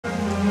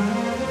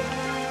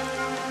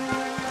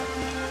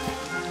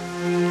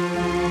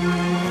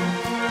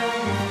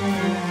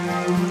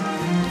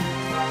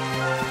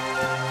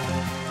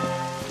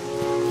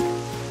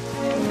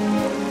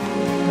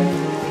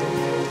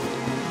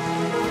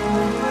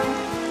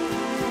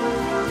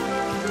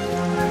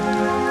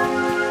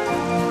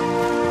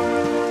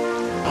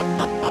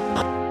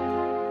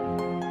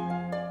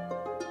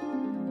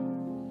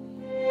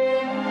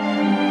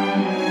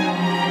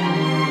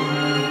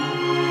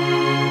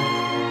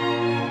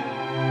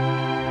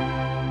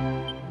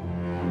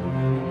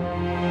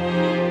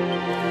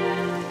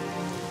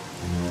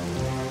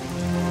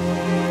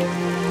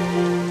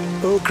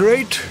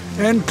great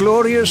and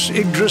glorious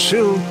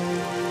Yggdrasil,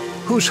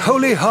 whose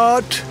holy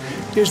heart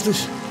is the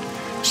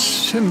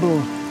symbol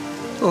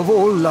of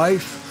all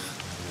life,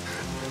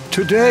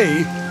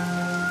 today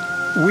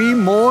we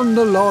mourn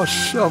the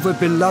loss of a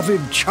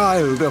beloved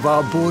child of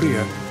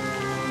Arborea.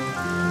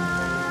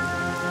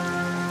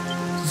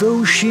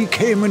 Though she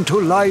came into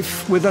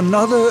life with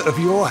another of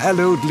your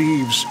hallowed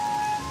leaves,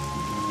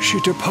 she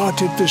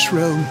departed this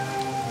realm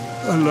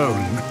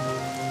alone.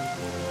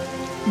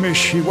 May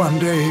she one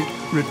day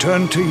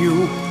return to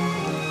you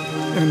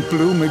and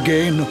bloom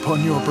again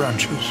upon your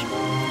branches.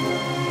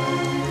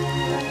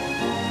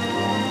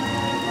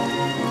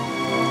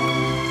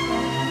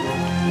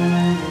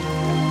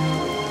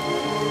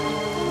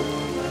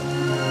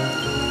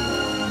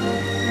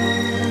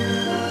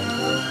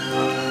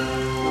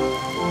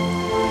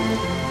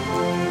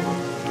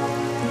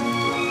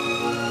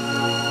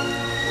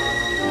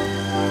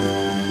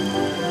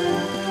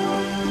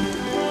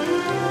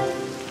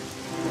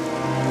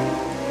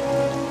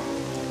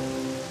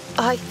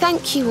 I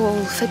thank you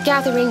all for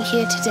gathering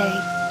here today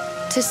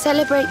to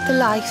celebrate the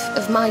life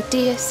of my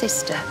dear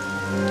sister.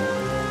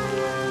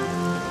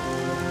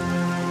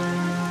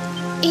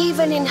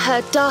 Even in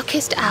her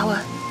darkest hour,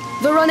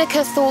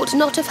 Veronica thought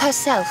not of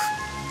herself,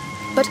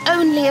 but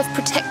only of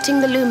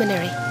protecting the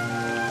luminary.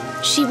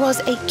 She was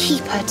a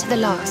keeper to the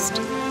last.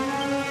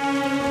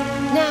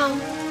 Now,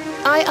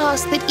 I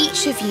ask that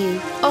each of you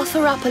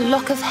offer up a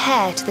lock of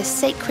hair to the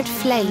sacred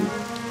flame,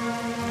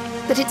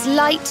 that its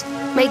light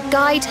may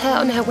guide her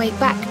on her way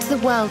back to the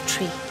World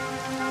Tree.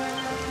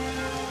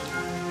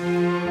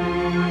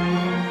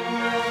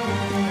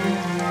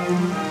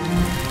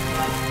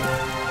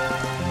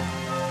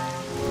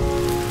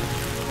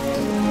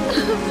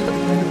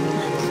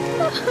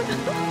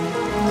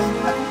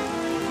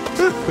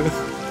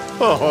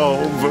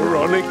 Oh,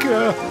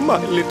 Veronica,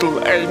 my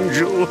little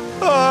angel.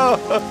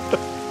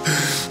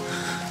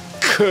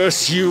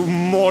 Curse you,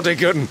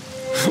 Mordegon.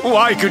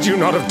 Why could you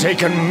not have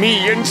taken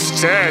me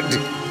instead?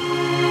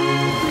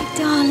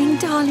 Darling,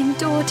 darling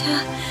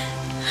daughter,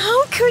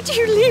 how could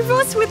you leave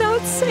us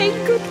without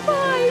saying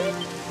goodbye?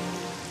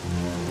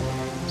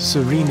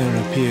 Serena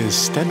appears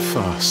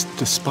steadfast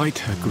despite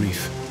her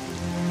grief,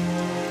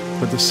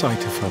 but the sight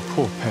of her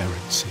poor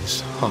parents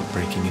is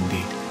heartbreaking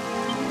indeed.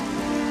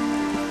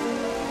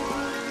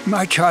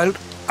 My child,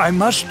 I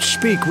must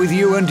speak with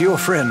you and your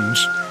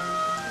friends.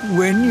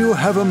 When you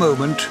have a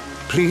moment,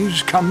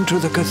 please come to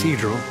the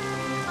cathedral.